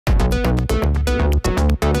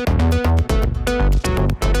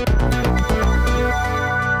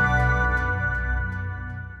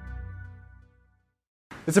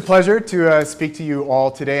It's a pleasure to speak to you all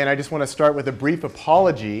today, and I just want to start with a brief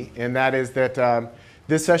apology, and that is that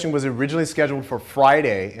this session was originally scheduled for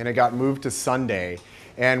Friday, and it got moved to Sunday.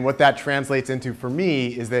 And what that translates into for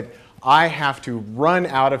me is that I have to run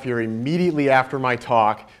out of here immediately after my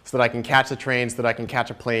talk so that I can catch the train, so that I can catch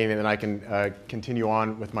a plane, and then I can continue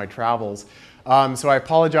on with my travels. So I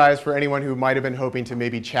apologize for anyone who might have been hoping to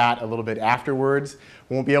maybe chat a little bit afterwards.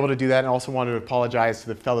 Won't be able to do that, and also want to apologize to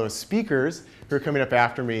the fellow speakers who are coming up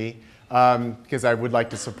after me, because I would like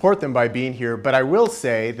to support them by being here. But I will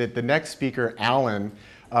say that the next speaker, Alan,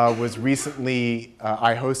 was recently,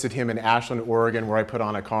 I hosted him in Ashland, Oregon, where I put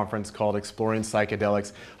on a conference called Exploring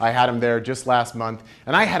Psychedelics. I had him there just last month,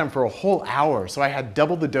 and I had him for a whole hour, so I had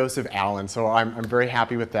double the dose of Alan, so I'm very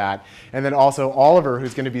happy with that. And then also Oliver,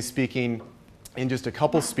 who's going to be speaking in just a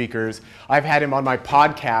couple speakers. I've had him on my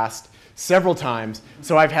podcast several times,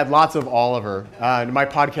 so I've had lots of Oliver. My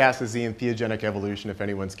podcast is The Entheogenic Evolution, if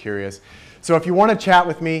anyone's curious. So if you want to chat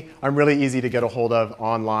with me, I'm really easy to get a hold of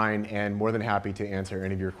online and more than happy to answer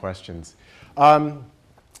any of your questions.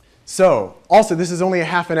 So also, this is only a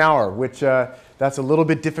half an hour, which that's a little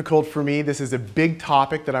bit difficult for me. This is a big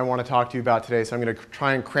topic that I want to talk to you about today, so I'm going to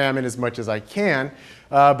try and cram in as much as I can,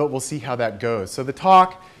 but we'll see how that goes. So the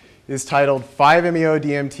talk is titled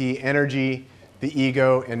 5-MeO-DMT, Energy, the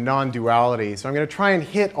Ego, and Non-Duality. So I'm going to try and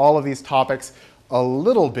hit all of these topics a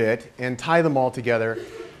little bit and tie them all together,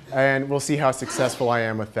 and we'll see how successful I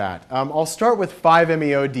am with that. I'll start with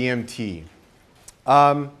 5-MeO-DMT.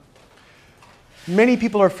 Many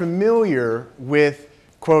people are familiar with,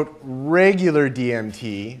 quote, regular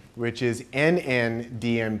DMT, which is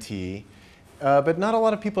NN-DMT, but not a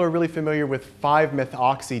lot of people are really familiar with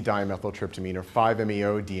 5-methoxydimethyltryptamine, or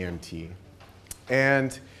 5-MeO-DMT.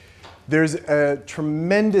 And there's a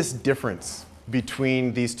tremendous difference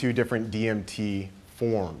between these two different DMT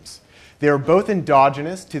forms. They are both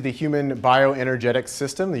endogenous to the human bioenergetic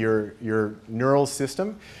system, your neural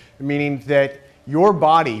system, meaning that your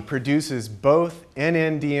body produces both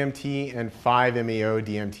NN-DMT and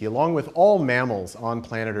 5-MeO-DMT, along with all mammals on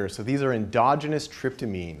planet Earth. So these are endogenous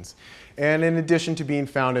tryptamines. And in addition to being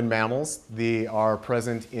found in mammals, they are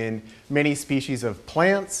present in many species of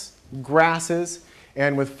plants, grasses,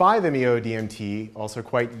 and with 5-MeO-DMT, also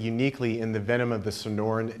quite uniquely in the venom of the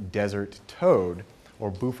Sonoran desert toad, or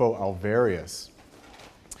Bufo alvarius.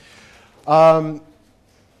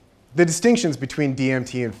 The distinctions between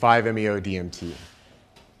DMT and 5-MeO-DMT.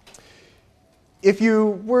 If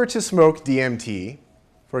you were to smoke DMT,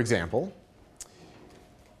 for example,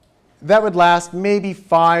 that would last maybe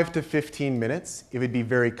 5 to 15 minutes. It would be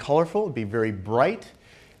very colorful, it would be very bright,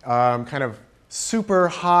 kind of super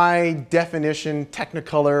high definition,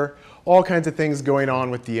 technicolor, all kinds of things going on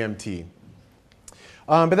with DMT.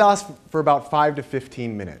 But that lasts for about 5 to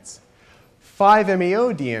 15 minutes.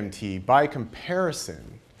 5-MeO-DMT, by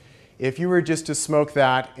comparison, if you were just to smoke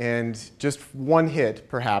that and just one hit,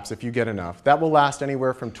 perhaps, if you get enough, that will last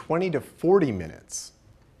anywhere from 20 to 40 minutes.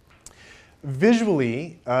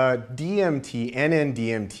 Visually, DMT,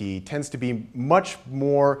 NN-DMT, tends to be much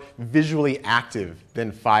more visually active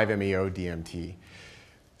than 5-MeO-DMT.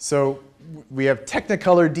 So we have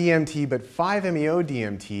Technicolor DMT, but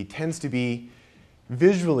 5-MeO-DMT tends to be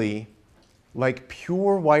visually like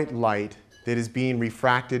pure white light that is being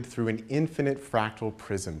refracted through an infinite fractal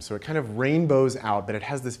prism. So it kind of rainbows out, but it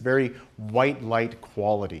has this very white light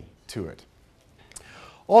quality to it.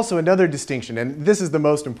 Also, another distinction, and this is the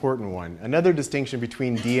most important one, another distinction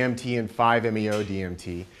between DMT and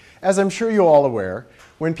 5-MeO-DMT. As I'm sure you're all aware,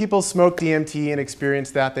 when people smoke DMT and experience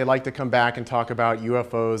that, they like to come back and talk about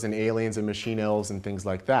UFOs and aliens and machine elves and things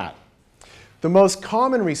like that. The most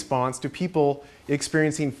common response to people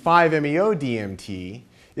experiencing 5-MeO-DMT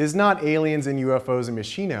is not aliens and UFOs and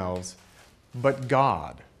machine elves, but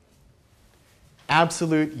God.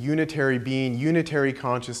 Absolute unitary being, unitary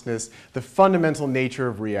consciousness, the fundamental nature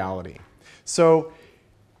of reality. So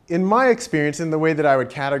in my experience, in the way that I would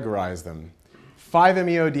categorize them,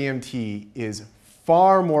 5-MeO-DMT is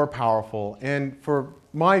far more powerful and, for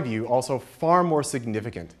my view, also far more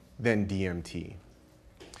significant than DMT,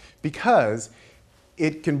 because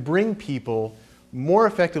it can bring people more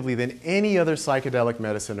effectively than any other psychedelic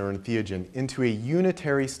medicine or entheogen into a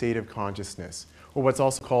unitary state of consciousness, or what's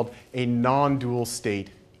also called a non-dual state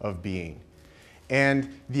of being.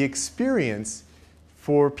 And the experience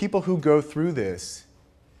for people who go through this,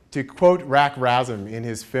 to quote Rak Razum in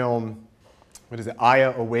his film, what is it,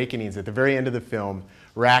 Aya Awakenings, at the very end of the film,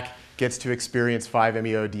 Rak gets to experience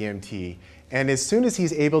 5-MeO-DMT. And as soon as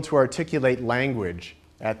he's able to articulate language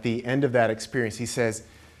at the end of that experience, he says,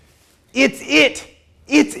 "It's it!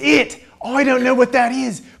 It's it! Oh, I don't know what that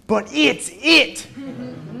is, but it's it!"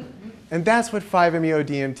 And that's what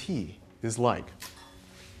 5-MeO-DMT is like.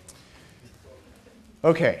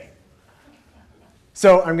 Okay.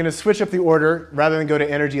 So I'm going to switch up the order. Rather than go to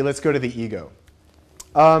energy, let's go to the ego.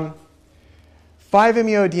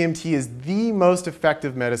 5-MeO-DMT is the most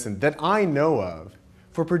effective medicine that I know of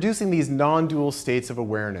for producing these non-dual states of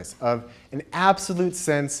awareness, of an absolute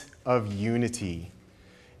sense of unity.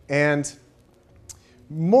 And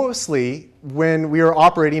mostly when we are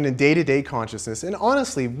operating in day-to-day consciousness, and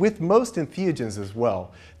honestly, with most entheogens as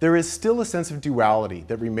well, there is still a sense of duality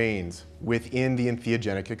that remains within the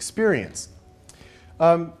entheogenic experience.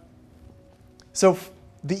 So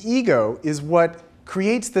the ego is what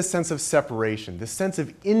creates this sense of separation, this sense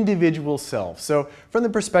of individual self. So from the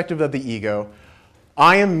perspective of the ego,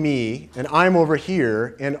 I am me, and I'm over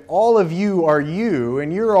here, and all of you are you,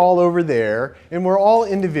 and you're all over there, and we're all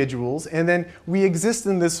individuals, and then we exist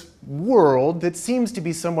in this world that seems to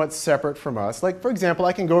be somewhat separate from us. Like, for example,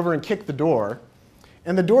 I can go over and kick the door,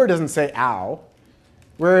 and the door doesn't say, "Ow."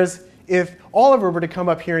 Whereas if Oliver were to come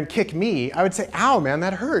up here and kick me, I would say, "Ow, man,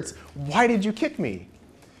 that hurts. Why did you kick me?"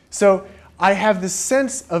 So I have this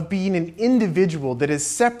sense of being an individual that is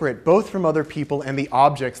separate both from other people and the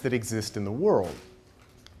objects that exist in the world.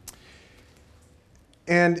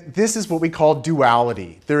 And this is what we call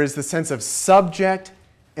duality. There is the sense of subject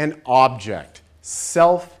and object,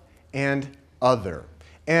 self and other.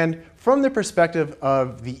 And from the perspective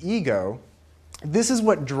of the ego, this is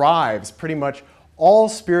what drives pretty much all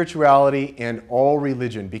spirituality and all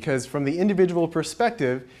religion, because from the individual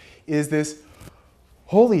perspective is this,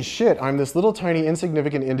 holy shit, I'm this little tiny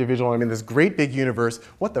insignificant individual, I'm in this great big universe,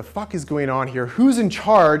 what the fuck is going on here? Who's in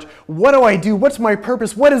charge? What do I do? What's my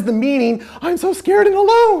purpose? What is the meaning? I'm so scared and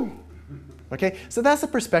alone. Okay, so that's the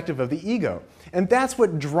perspective of the ego. And that's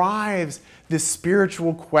what drives this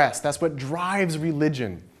spiritual quest. That's what drives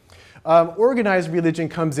religion. Organized religion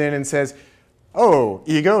comes in and says, "Oh,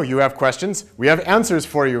 ego, you have questions? We have answers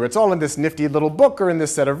for you. It's all in this nifty little book or in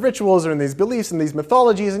this set of rituals or in these beliefs and these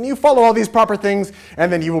mythologies, and you follow all these proper things,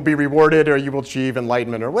 and then you will be rewarded or you will achieve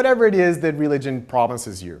enlightenment," or whatever it is that religion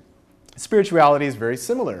promises you. Spirituality is very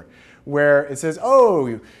similar, where it says,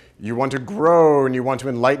 "Oh, you want to grow and you want to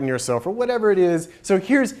enlighten yourself," or whatever it is. So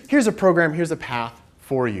here's a program, here's a path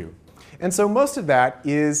for you. And so most of that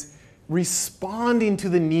is responding to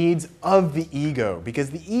the needs of the ego,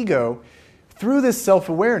 because the ego, through this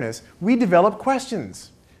self-awareness, we develop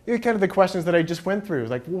questions. They're kind of the questions that I just went through.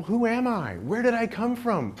 Like, well, who am I? Where did I come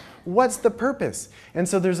from? What's the purpose? And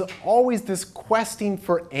so there's always this questing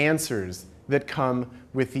for answers that come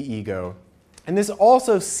with the ego. And this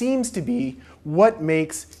also seems to be what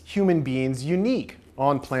makes human beings unique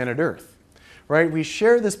on planet Earth. Right? We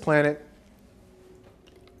share this planet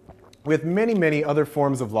with many, many other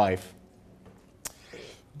forms of life.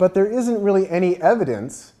 But there isn't really any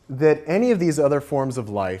evidence that any of these other forms of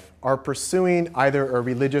life are pursuing either a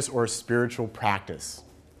religious or spiritual practice.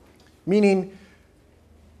 Meaning,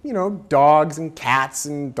 you know, dogs and cats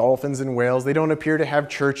and dolphins and whales, they don't appear to have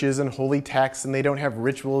churches and holy texts, and they don't have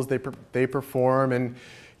rituals they perform, and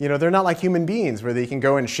you know, they're not like human beings where they can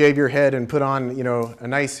go and shave your head and put on, you know, a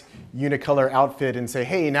nice unicolor outfit and say,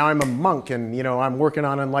 "Hey, now I'm a monk and, you know, I'm working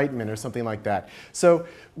on enlightenment," or something like that. So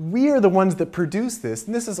we are the ones that produce this,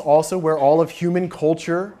 and this is also where all of human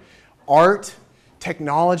culture, art,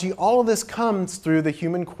 technology, all of this comes through the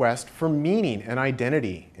human quest for meaning and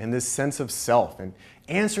identity and this sense of self and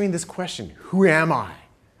answering this question, who am I?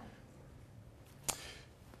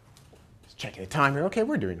 Just checking the time here. Okay,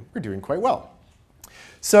 we're doing quite well.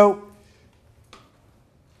 So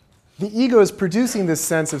the ego is producing this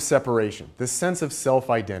sense of separation, this sense of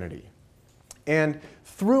self-identity. And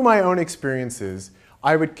through my own experiences,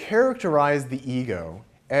 I would characterize the ego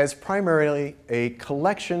as primarily a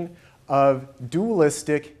collection of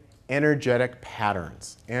dualistic energetic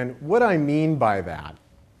patterns. And what I mean by that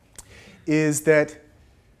is that,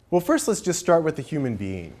 well, first let's just start with the human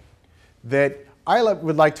being. That I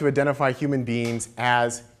would like to identify human beings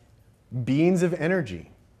as beings of energy.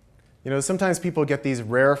 You know, sometimes people get these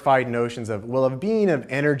rarefied notions of, well, a being of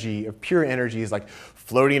energy, of pure energy, is like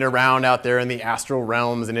floating around out there in the astral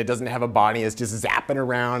realms and it doesn't have a body, it's just zapping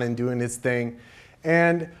around and doing its thing.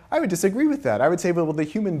 And I would disagree with that. I would say, well, the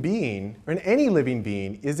human being, or any living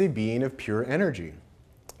being, is a being of pure energy.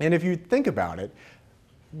 And if you think about it,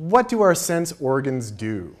 what do our sense organs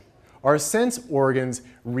do? Our sense organs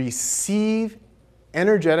receive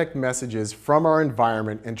energetic messages from our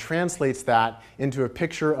environment and translates that into a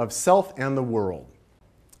picture of self and the world.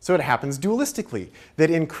 So it happens dualistically, that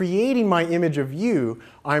in creating my image of you,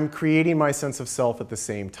 I'm creating my sense of self at the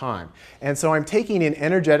same time. And so I'm taking in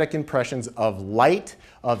energetic impressions of light,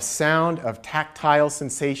 of sound, of tactile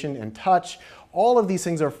sensation and touch. All of these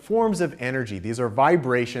things are forms of energy. These are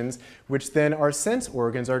vibrations, which then our sense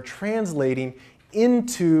organs are translating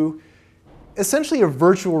into essentially a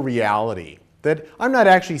virtual reality. That I'm not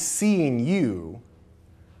actually seeing you.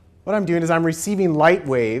 What I'm doing is I'm receiving light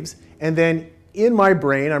waves, and then in my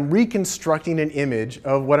brain, I'm reconstructing an image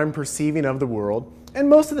of what I'm perceiving of the world. And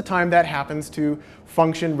most of the time, that happens to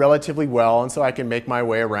function relatively well, and so I can make my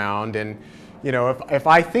way around. And you know, if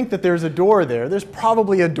I think that there's a door there, there's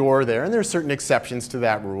probably a door there, and there's certain exceptions to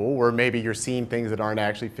that rule, where maybe you're seeing things that aren't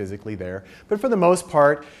actually physically there. But for the most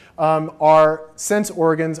part, our sense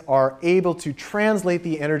organs are able to translate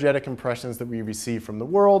the energetic impressions that we receive from the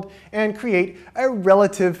world and create a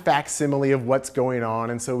relative facsimile of what's going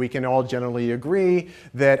on. And so we can all generally agree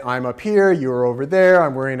that I'm up here, you're over there,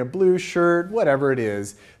 I'm wearing a blue shirt, whatever it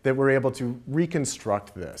is, that we're able to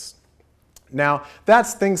reconstruct this. Now,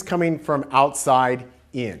 that's things coming from outside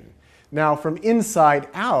in. Now, from inside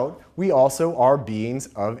out, we also are beings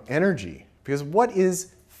of energy. Because what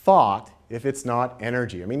is thought if it's not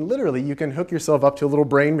energy? I mean, literally, you can hook yourself up to a little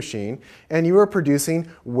brain machine, and you are producing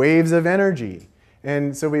waves of energy.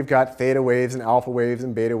 And so we've got theta waves and alpha waves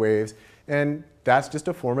and beta waves, and that's just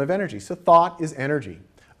a form of energy. So thought is energy.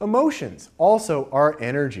 Emotions also are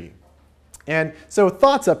energy. And so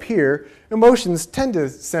thoughts up here, emotions tend to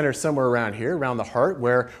center somewhere around here, around the heart,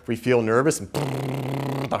 where we feel nervous and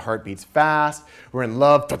the heart beats fast. We're in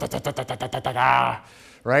love,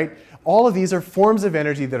 right? All of these are forms of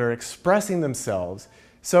energy that are expressing themselves.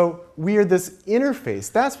 So we are this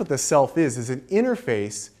interface. That's what the self is an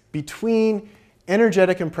interface between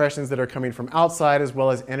energetic impressions that are coming from outside as well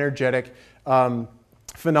as energetic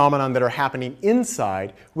phenomenon that are happening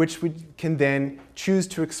inside, which we can then choose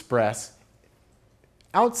to express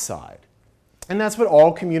outside. And that's what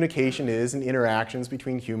all communication is and interactions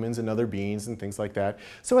between humans and other beings and things like that.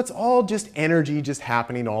 So it's all just energy just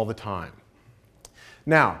happening all the time.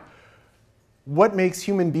 Now, what makes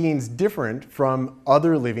human beings different from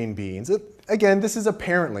other living beings? Again, this is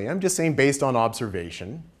apparently, I'm just saying based on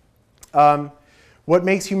observation. What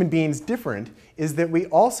makes human beings different is that we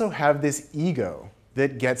also have this ego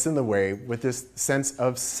that gets in the way with this sense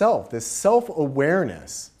of self, this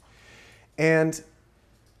self-awareness. And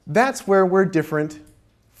that's where we're different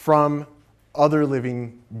from other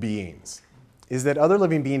living beings, is that other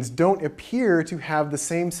living beings don't appear to have the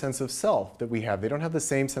same sense of self that we have. They don't have the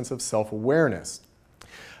same sense of self-awareness.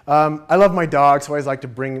 I love my dog, so I always like to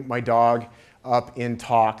bring my dog up in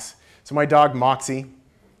talks. So my dog, Moxie,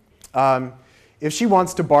 if she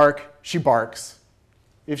wants to bark, she barks.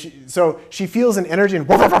 So she feels an energy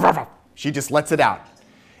and she just lets it out.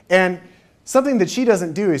 And something that she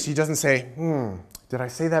doesn't do is she doesn't say, did I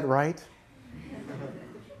say that right?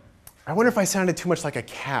 I wonder if I sounded too much like a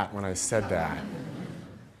cat when I said that.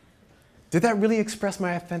 Did that really express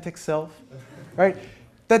my authentic self? Right?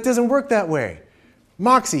 That doesn't work that way.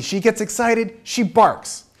 Moxie, she gets excited, she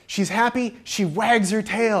barks. She's happy, she wags her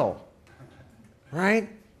tail. Right?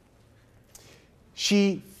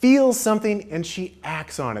 She feels something and she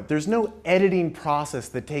acts on it. There's no editing process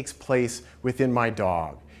that takes place within my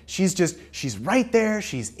dog. She's right there,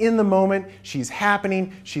 she's in the moment, she's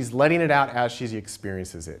happening, she's letting it out as she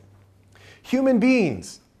experiences it. Human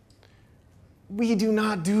beings, we do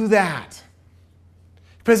not do that.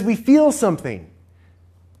 Because we feel something,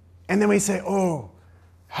 and then we say, oh,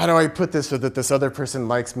 how do I put this so that this other person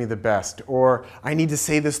likes me the best? Or I need to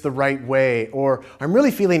say this the right way, or I'm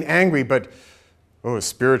really feeling angry, but oh,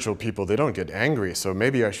 spiritual people, they don't get angry, so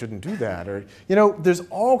maybe I shouldn't do that. Or, you know, there's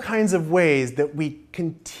all kinds of ways that we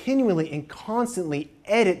continually and constantly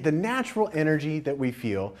edit the natural energy that we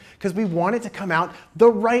feel because we want it to come out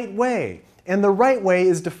the right way. And the right way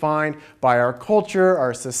is defined by our culture,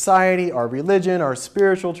 our society, our religion, our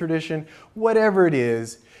spiritual tradition, whatever it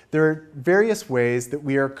is. There are various ways that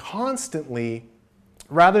we are constantly,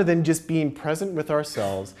 rather than just being present with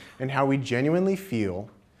ourselves and how we genuinely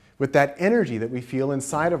feel, with that energy that we feel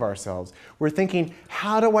inside of ourselves, we're thinking,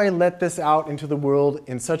 how do I let this out into the world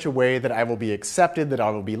in such a way that I will be accepted, that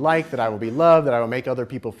I will be liked, that I will be loved, that I will make other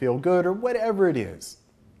people feel good, or whatever it is.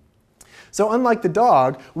 So unlike the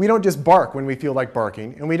dog, we don't just bark when we feel like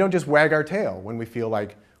barking, and we don't just wag our tail when we feel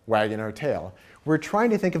like wagging our tail. We're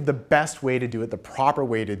trying to think of the best way to do it, the proper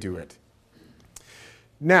way to do it.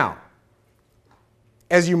 Now,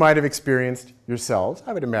 as you might have experienced yourselves,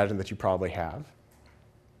 I would imagine that you probably have,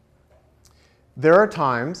 there are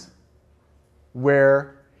times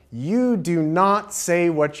where you do not say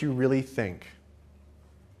what you really think.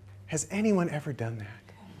 Has anyone ever done that?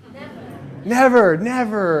 Never. Never,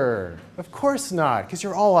 never. Of course not, because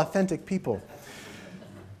you're all authentic people.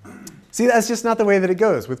 See, that's just not the way that it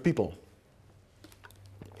goes with people.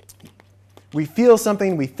 We feel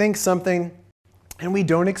something, we think something, and we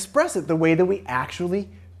don't express it the way that we actually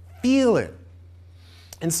feel it.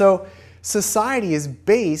 And so society is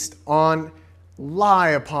based on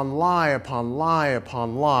lie upon lie upon lie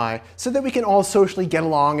upon lie so that we can all socially get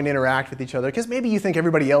along and interact with each other. Because maybe you think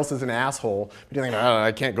everybody else is an asshole, but you think, oh,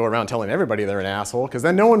 I can't go around telling everybody they're an asshole because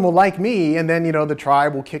then no one will like me and then, the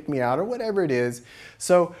tribe will kick me out or whatever it is.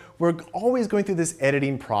 So we're always going through this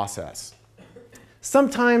editing process.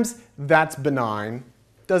 Sometimes that's benign.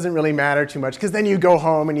 Doesn't really matter too much because then you go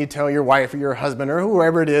home and you tell your wife or your husband or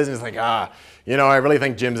whoever it is and it's like, I really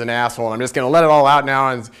think Jim's an asshole and I'm just going to let it all out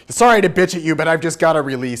now and sorry to bitch at you, but I've just got to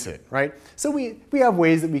release it, right? So we have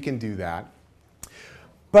ways that we can do that.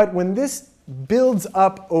 But when this builds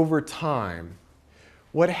up over time,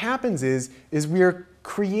 what happens is we're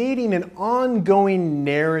creating an ongoing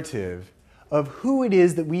narrative of who it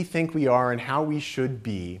is that we think we are and how we should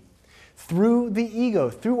be through the ego,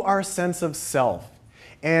 through our sense of self.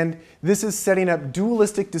 And this is setting up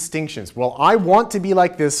dualistic distinctions. Well, I want to be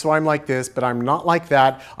like this, so I'm like this, but I'm not like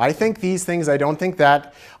that. I think these things, I don't think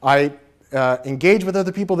that. I engage with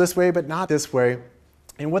other people this way, but not this way.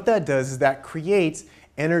 And what that does is that creates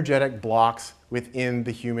energetic blocks within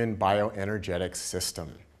the human bioenergetic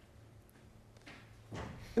system.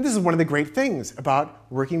 And this is one of the great things about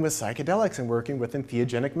working with psychedelics and working with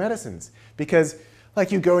entheogenic medicines. Because,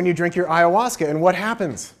 like, you go and you drink your ayahuasca, and what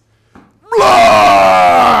happens?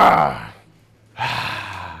 Blah!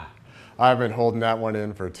 I've been holding that one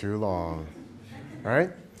in for too long. All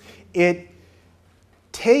right? It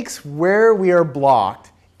takes where we are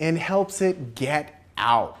blocked and helps it get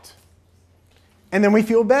out. And then we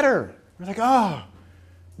feel better. We're like, oh,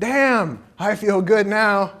 damn, I feel good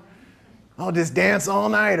now. I'll just dance all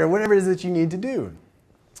night or whatever it is that you need to do.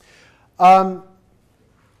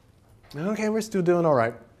 Okay, we're still doing all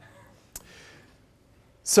right.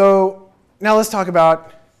 So now let's talk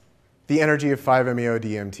about the energy of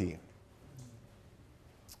 5-MeO-DMT.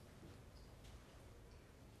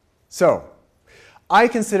 So I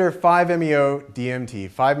consider 5-MeO-DMT,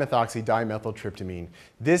 5-methoxydimethyltryptamine,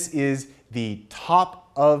 this is the top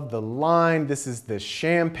of the line. This is the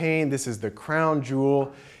champagne. This is the crown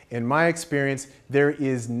jewel. In my experience, there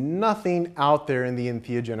is nothing out there in the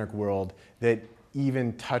entheogenic world that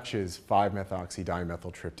even touches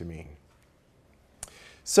 5-methoxydimethyltryptamine.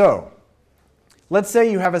 So let's say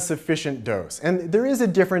you have a sufficient dose. And there is a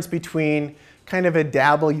difference between kind of a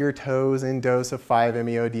dabble your toes in dose of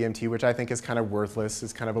 5-MeO-DMT, which I think is kind of worthless.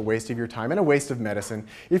 It's kind of a waste of your time and a waste of medicine.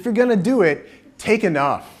 If you're going to do it, take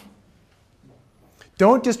enough.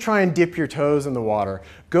 Don't just try and dip your toes in the water.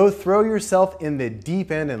 Go throw yourself in the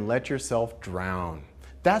deep end and let yourself drown.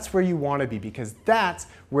 That's where you want to be because that's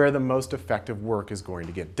where the most effective work is going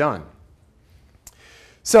to get done.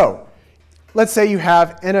 So let's say you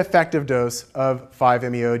have an effective dose of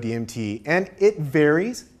 5-MeO-DMT, and it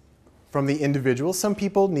varies from the individual. Some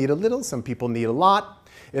people need a little, some people need a lot.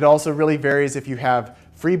 It also really varies if you have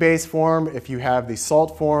free base form, if you have the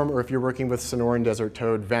salt form, or if you're working with Sonoran Desert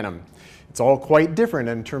Toad venom. It's all quite different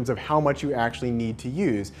in terms of how much you actually need to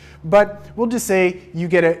use. But we'll just say you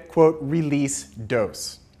get a, quote, release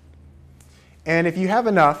dose. And if you have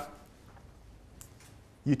enough,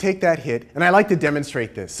 you take that hit. And I like to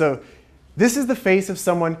demonstrate this. So this is the face of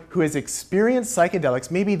someone who has experienced psychedelics.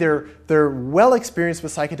 Maybe they're well experienced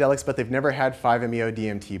with psychedelics, but they've never had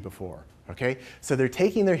 5-MeO-DMT before. Okay? So they're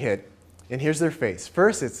taking their hit, and here's their face.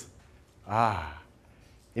 First, it's, ah.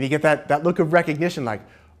 And you get that look of recognition like,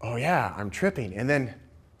 oh yeah, I'm tripping. And then,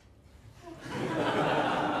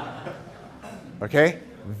 okay?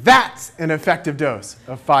 That's an effective dose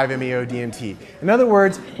of 5-MeO-DMT. In other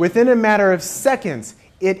words, within a matter of seconds,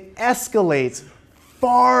 it escalates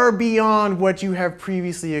far beyond what you have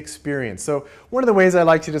previously experienced. So one of the ways I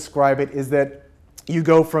like to describe it is that you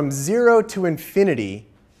go from 0 to infinity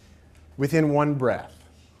within one breath.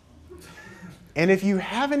 And if you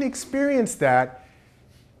haven't experienced that,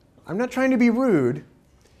 I'm not trying to be rude,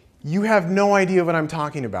 you have no idea what I'm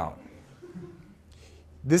talking about.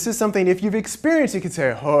 This is something, if you've experienced it, you could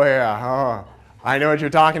say, oh yeah, I know what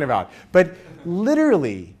you're talking about. But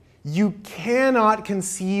literally, you cannot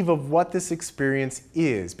conceive of what this experience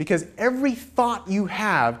is because every thought you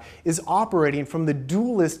have is operating from the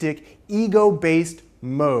dualistic, ego-based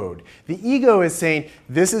mode. The ego is saying,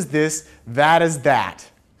 this is this, that is that,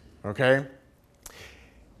 okay?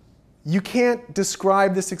 You can't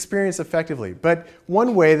describe this experience effectively, but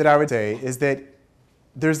one way that I would say is that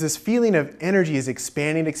there's this feeling of energy is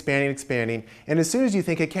expanding, expanding, expanding, and as soon as you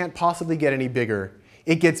think it can't possibly get any bigger,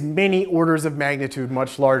 it gets many orders of magnitude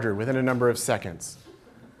much larger within a number of seconds.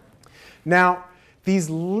 Now, these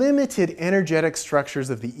limited energetic structures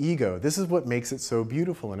of the ego, this is what makes it so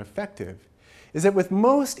beautiful and effective, is that with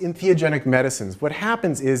most entheogenic medicines, what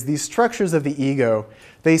happens is these structures of the ego,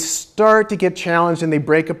 they start to get challenged and they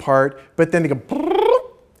break apart, but then they go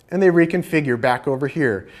and they reconfigure back over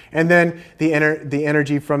here. And then the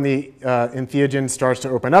energy from the entheogen starts to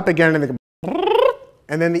open up again, and,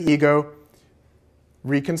 and then the ego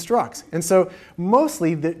reconstructs. And so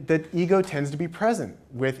mostly the ego tends to be present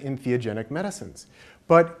with entheogenic medicines.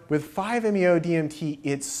 But with 5-MeO-DMT,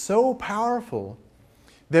 it's so powerful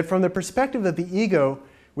that from the perspective of the ego,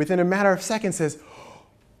 within a matter of seconds says,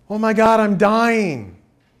 oh my God, I'm dying,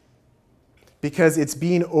 because it's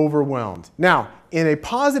being overwhelmed. Now, in a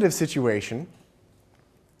positive situation,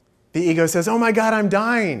 the ego says, oh my God, I'm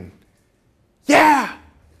dying. Yeah,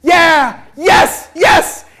 yeah, yes,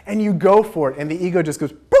 yes! And you go for it, and the ego just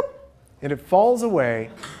goes, boop, and it falls away,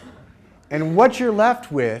 and what you're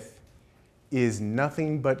left with is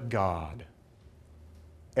nothing but God,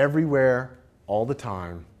 everywhere, all the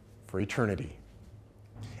time, for eternity.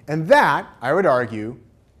 And that, I would argue,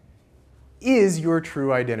 is your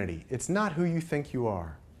true identity. It's not who you think you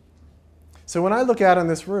are. So when I look out in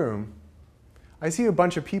this room, I see a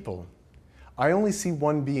bunch of people. I only see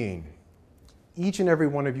one being. Each and every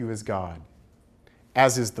one of you is God,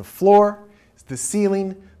 as is the floor, the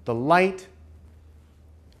ceiling, the light,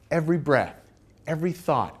 every breath, every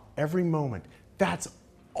thought, every moment. That's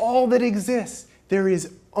all that exists. There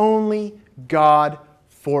is only God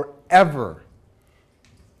forever.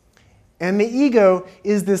 And the ego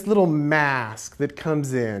is this little mask that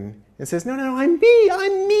comes in and says, no, no, I'm me,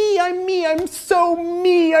 I'm me, I'm me, I'm so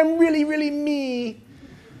me, I'm really, really me.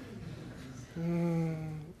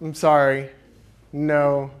 I'm sorry.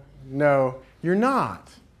 No, no, you're not.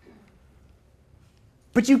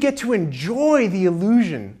 But you get to enjoy the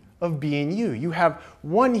illusion of being you. You have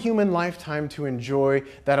one human lifetime to enjoy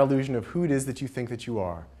that illusion of who it is that you think that you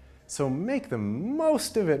are. So make the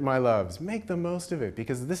most of it, my loves. Make the most of it,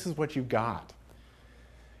 because this is what you got.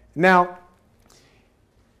 Now,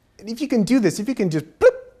 if you can do this, if you can just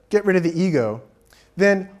bloop, get rid of the ego,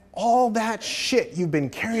 then all that shit you've been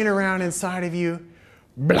carrying around inside of you,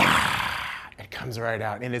 blah, it comes right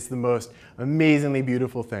out. And it's the most amazingly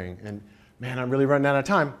beautiful thing. And man, I'm really running out of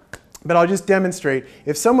time. But I'll just demonstrate.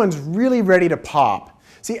 If someone's really ready to pop,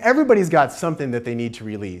 see, everybody's got something that they need to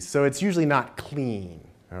release. So it's usually not clean.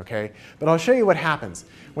 Okay? But I'll show you what happens.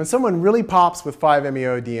 When someone really pops with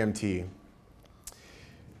 5-MeO-DMT,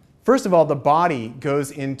 first of all, the body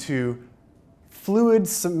goes into fluid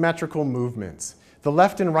symmetrical movements. The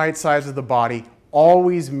left and right sides of the body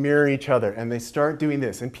always mirror each other, and they start doing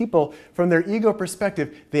this. And people, from their ego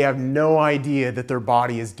perspective, they have no idea that their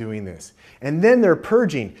body is doing this. And then they're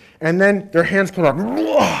purging, and then their hands come up,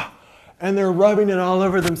 and they're rubbing it all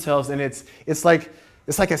over themselves, and it's like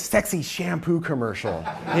a sexy shampoo commercial,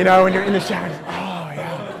 you know, when you're in the shower. Oh,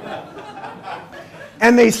 yeah.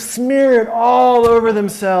 And they smear it all over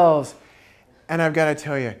themselves. And I've got to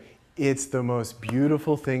tell you, it's the most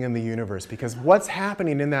beautiful thing in the universe, because what's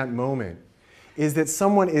happening in that moment is that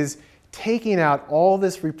someone is taking out all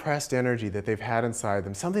this repressed energy that they've had inside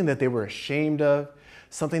them, something that they were ashamed of,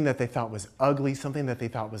 something that they thought was ugly, something that they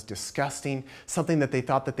thought was disgusting, something that they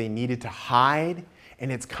thought that they needed to hide,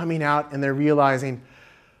 and it's coming out, and they're realizing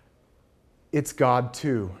it's God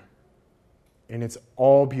too, and it's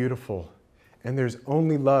all beautiful, and there's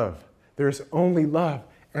only love. There's only love,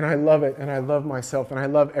 and I love it, and I love myself, and I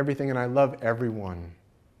love everything, and I love everyone.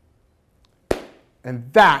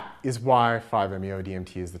 And that is why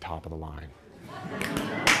 5-MeO-DMT is the top of the line.